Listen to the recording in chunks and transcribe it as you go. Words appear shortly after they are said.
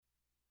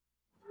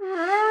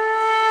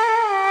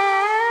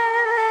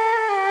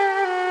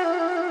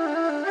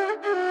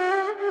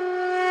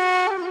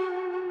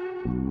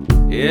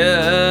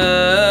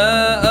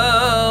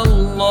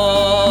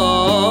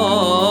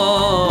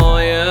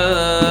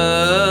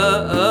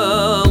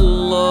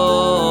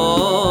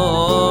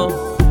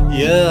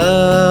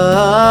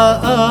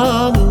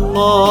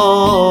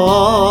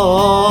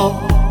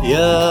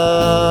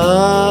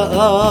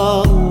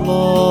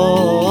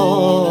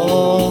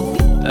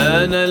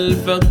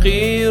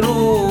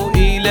الفقير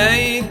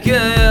إليك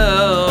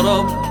يا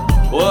رب،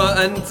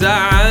 وأنت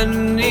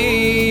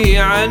عني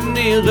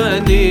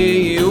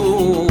غني.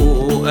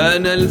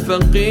 أنا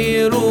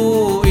الفقير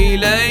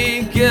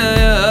إليك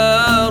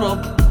يا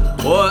رب،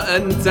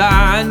 وأنت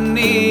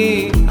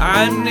عني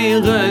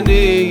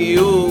غني.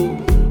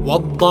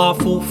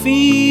 والضعف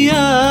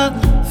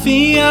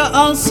في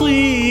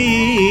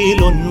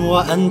أصيل،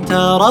 وأنت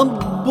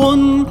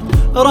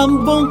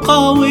رب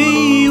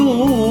قوي.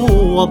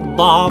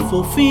 والضعف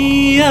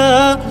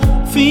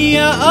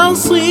في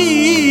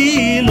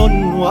أصيل،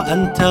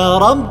 وأنت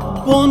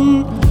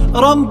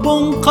رب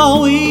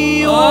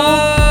قوي.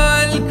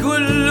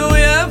 الكل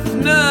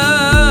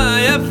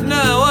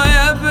يفنى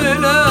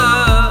ويبلى،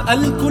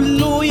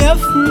 الكل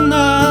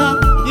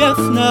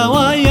يفنى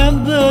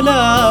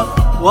ويبلى،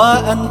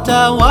 وأنت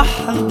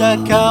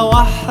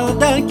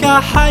وحدك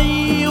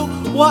حي،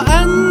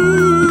 وأنت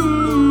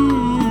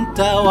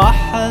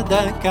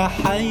وحدك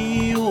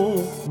حي.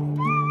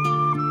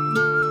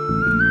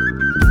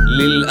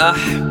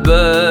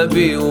 للأحباب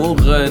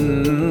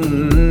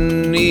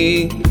أغني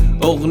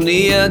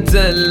أغنية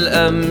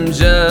الأمجاد،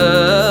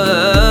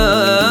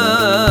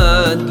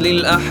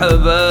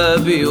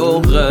 للأحباب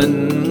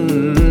أغني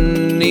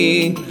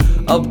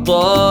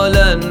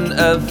أبطالا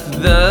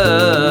أفذاذ.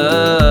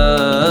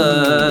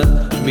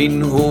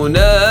 من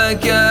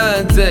هناك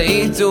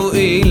أتيت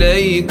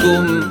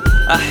إليكم،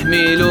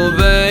 أحمل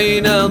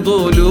بين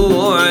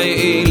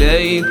ضلوعي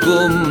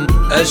إليكم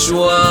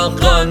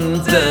أشواقا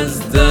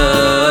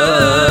تزداد.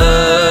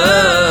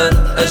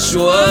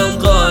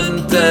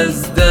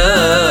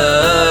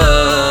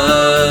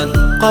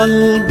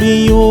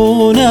 قلبي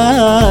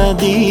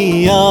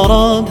ينادي يا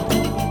رب،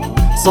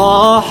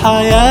 صاح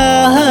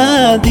يا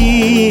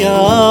هادي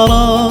يا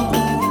رب.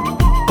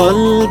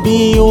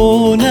 قلبي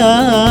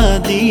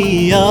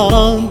ينادي يا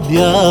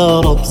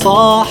رب،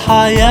 صاح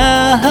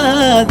يا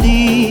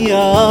هادي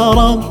يا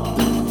رب.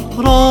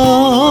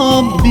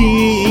 ربي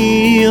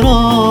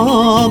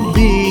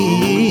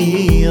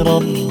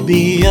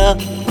يا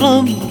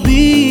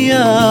ربي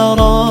يا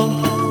رب.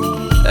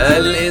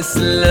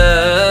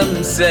 الإسلام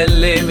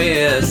سلم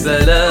يا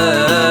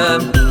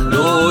سلام،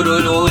 نور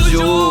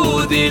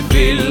الوجود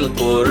في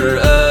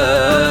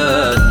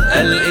القرآن.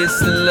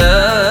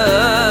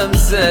 الإسلام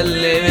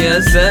سلم يا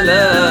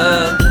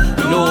سلام،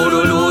 نور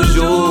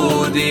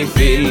الوجود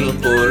في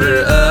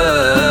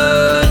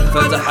القرآن.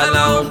 فتح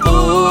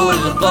العقول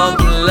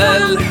قبل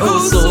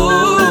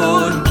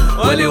الحصول،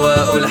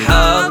 ولواء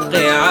الحق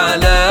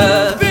على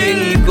في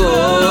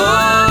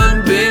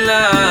الكون،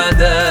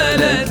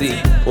 بالعدالة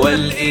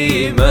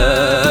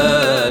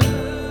والإيمان.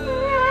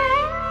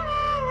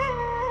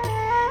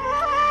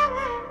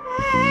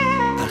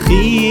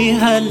 أخي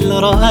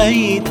هل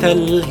رأيت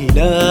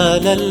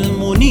الهلال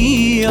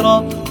المنير؟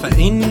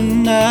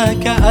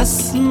 فإنك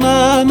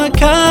أسمى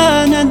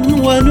مكانا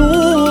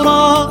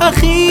ونورا.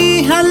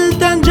 أخي هل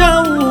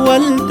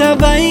تجولت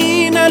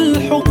بين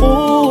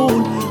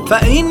الحقول؟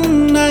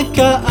 فإنك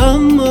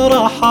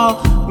أمرح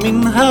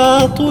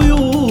منها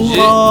طيورا.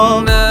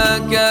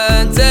 جئناك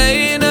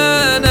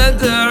أتينا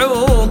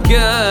ندعوك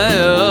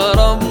يا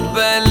رب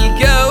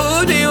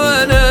الكون،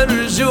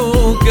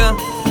 ونرجوك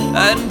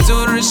أن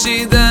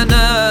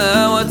ترشدنا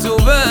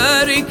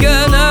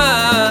وتباركنا،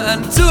 أن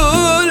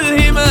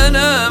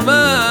تلهمنا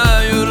ما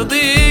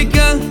يرضيك.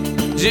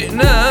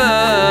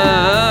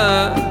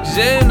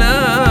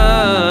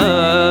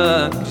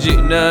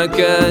 جئناك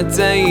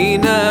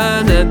أتينا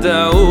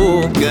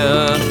ندعوك.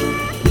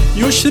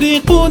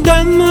 يشرق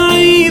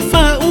دمعي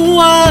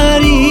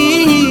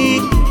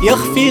فأواريه،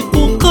 يخفق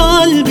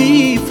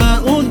قلبي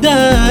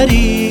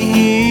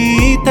فأداريه.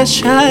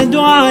 تشهد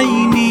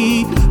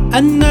عيني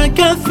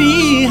أنك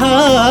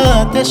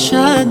فيها،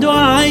 تشهد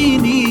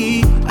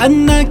عيني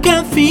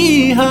أنك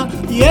فيها.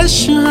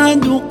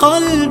 يشهد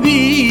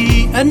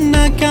قلبي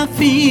أنك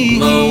فيه.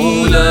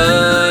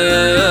 مولاي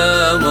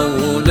يا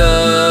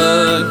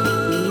مولاي،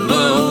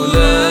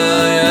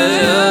 مولاي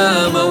يا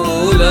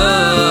مولاي،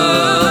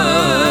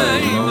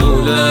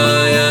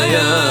 مولاي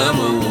يا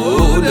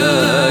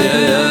مولاي،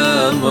 يا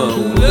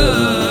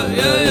مولاي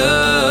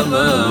يا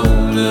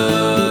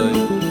مولاي.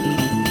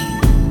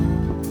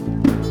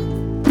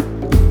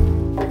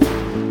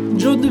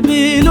 جد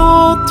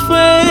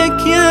بلطفك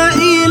يا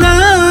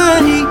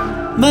إلهي،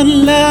 من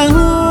له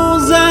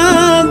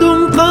زاد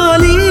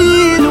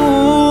قليل.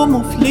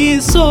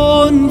 مفلس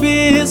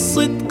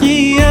بالصدق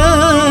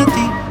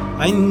ياتي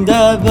عند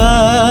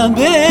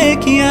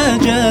بابك يا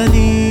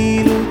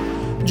جليل.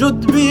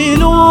 جد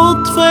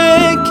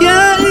بلطفك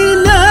يا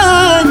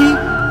إلهي،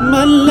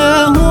 من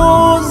له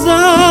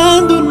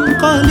زاد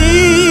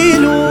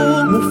قليل.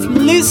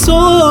 مفلس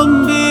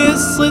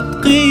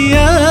بالصدق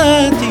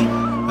ياتي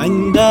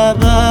عند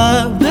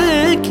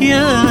بابك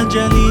يا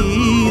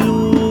جليل.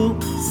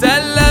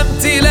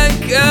 سلمت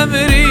لك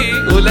أمري،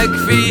 ولك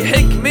في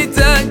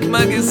حكمتك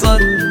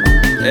مقصد،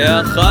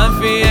 يا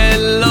خافي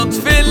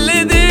اللطف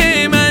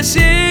الذي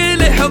ماشي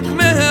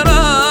لحكمه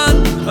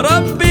راد.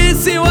 ربي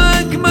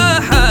سواك ما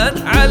حد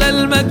على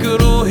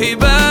المكروه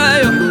با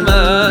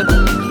يحمد،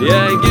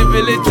 يا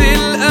قبلة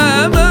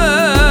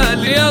الآمال.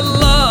 يا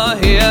الله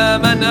يا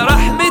من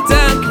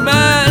رحمتك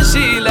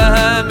ماشي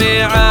لها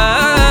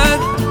ميعاد،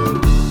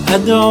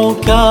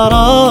 أدعوك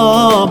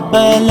رب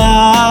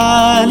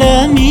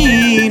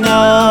العالمين،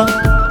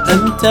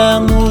 أنت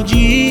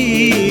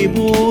مجيب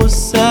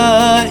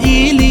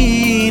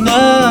السائلين،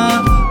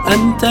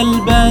 أنت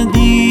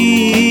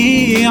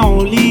البديع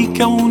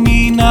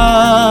لكوننا،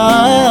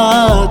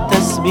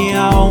 تسبي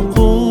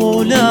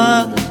عقول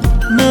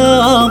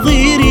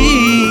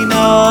ناظرين.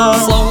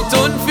 صوت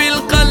في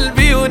القلب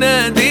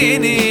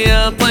يناديني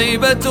يا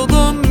طيبة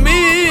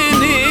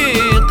ضميني،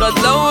 قد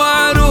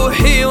لوع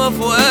روحي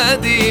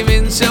وفؤادي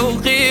من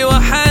شوقي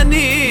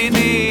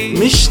وحنيني.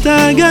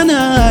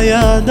 مشتاقنا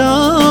يا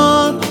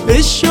دار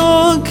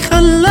الشوق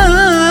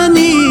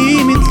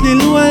خلاني مثل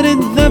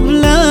الورد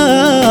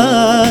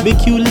ذبلان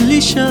بك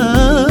واللي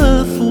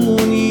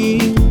شافوني.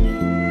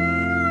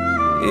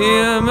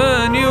 يا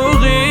من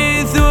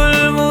يغيث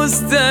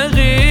المستغيث،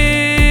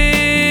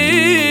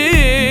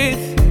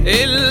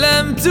 إن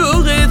لم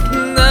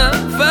تغثنا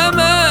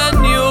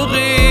فمن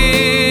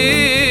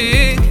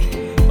يغيث،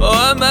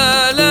 وما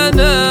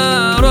لنا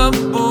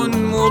رب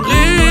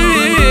مغيث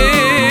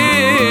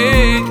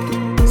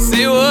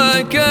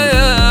سواك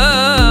يا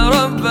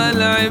رب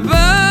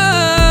العباد.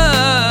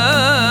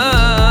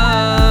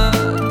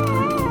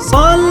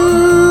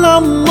 صلى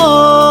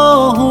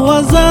الله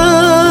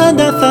وزاد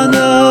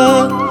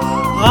ثناء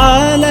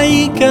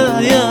عليك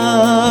يا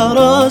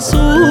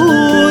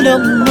رسول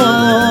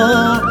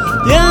الله،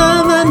 يا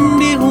من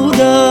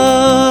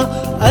بهدى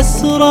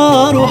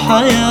أسرار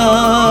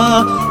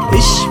حياة،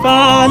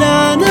 اشفع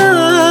لنا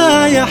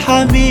يا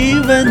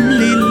حبيبا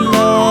لله.